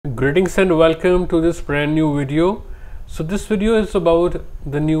Greetings and welcome to this brand new video. So this video is about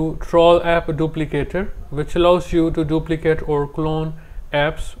the new TrollAppDuplicator, which allows you to duplicate or clone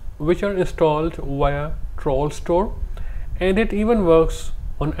apps which are installed via Trollstore, and it even works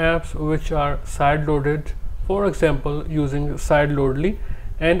on apps which are sideloaded, for example using Sideloadly,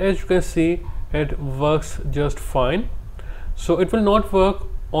 and as you can see it works just fine. So it will not work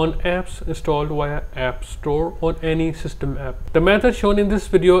on apps installed via App Store on any system app. The method shown in this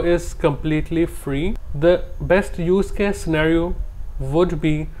video is completely free. The best use case scenario would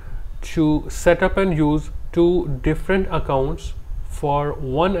be to set up and use two different accounts for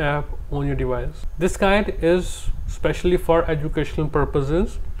one app on your device. This guide is specially for educational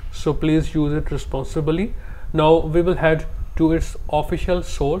purposes, so please use it responsibly. Now we will head to its official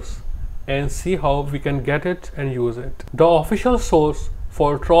source and see how we can get it and use it. The official source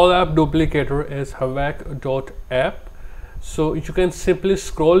for TrollAppDuplicator is havoc.app. So you can simply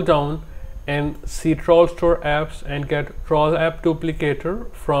scroll down and see Trollstore apps and get TrollAppDuplicator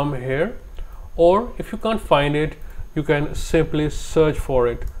from here, or if you can't find it, you can simply search for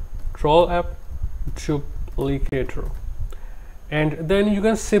it, TrollAppDuplicator, and then you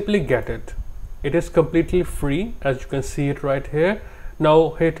can simply get it. It is completely free, as you can see it right here. Now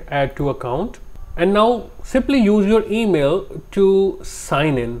hit add to account, and now simply use your email to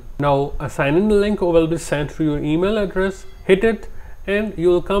sign in. Now a sign in link will be sent to your email address. Hit it and you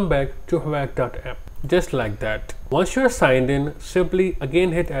will come back to havoc.app, just like that. Once you are signed in, simply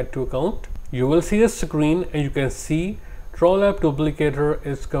again hit add to account. You will see a screen and you can see TrollAppDuplicator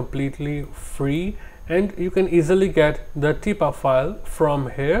is completely free, and you can easily get the TIPA file from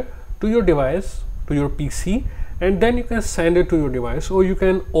here to your device, to your PC, and then you can send it to your device, or you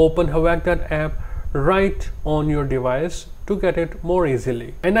can open havoc.app right on your device to get it more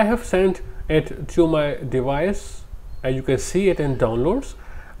easily. And I have sent it to my device, and you can see it in downloads.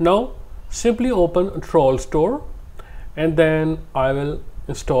 Now simply open Trollstore, and then I will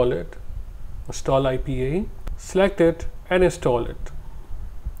install it. Install IPA, select it and install it.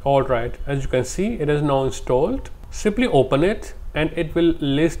 Alright, as you can see it is now installed. Simply open it and it will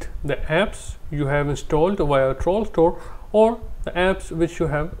list the apps you have installed via Trollstore or the apps which you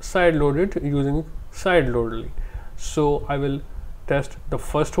have sideloaded using Sideloadly. So I will test the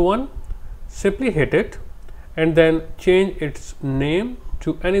first one. Simply hit it and then change its name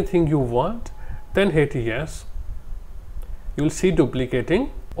to anything you want, then hit yes. You will see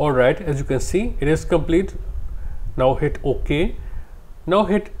duplicating. Alright, as you can see it is complete. Now hit OK. Now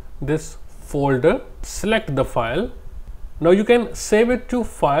hit this folder, select the file. Now you can save it to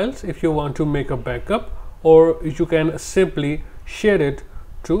files if you want to make a backup, or you can simply share it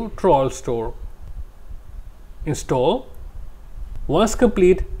to Trollstore. Install. Once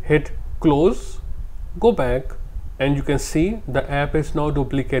complete, hit close, go back, and you can see the app is now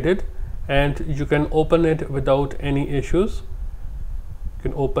duplicated and you can open it without any issues. You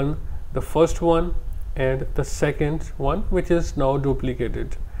can open the first one and the second one, which is now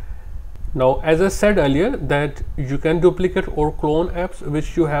duplicated. Now, as I said earlier, that you can duplicate or clone apps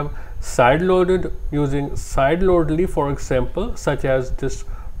which you have sideloaded using Sideloadly, for example, such as this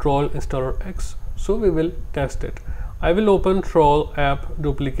Troll Installer X. So we will test it. I will open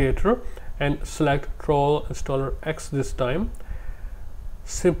TrollAppDuplicator and select Troll Installer X this time.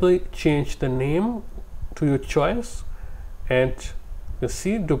 Simply change the name to your choice, and you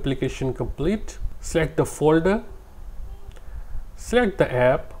see duplication complete. Select the folder, select the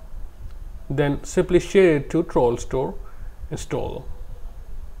app, then simply share it to Trollstore, install.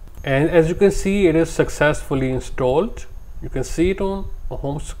 And as you can see, it is successfully installed. You can see it on a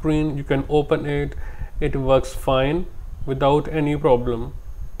home screen. You can open it. It works fine without any problem.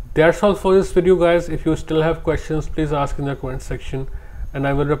 That's all for this video, guys. If you still have questions, please ask in the comment section and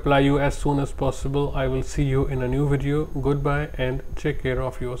I will reply you as soon as possible. I will see you in a new video. Goodbye and take care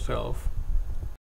of yourself.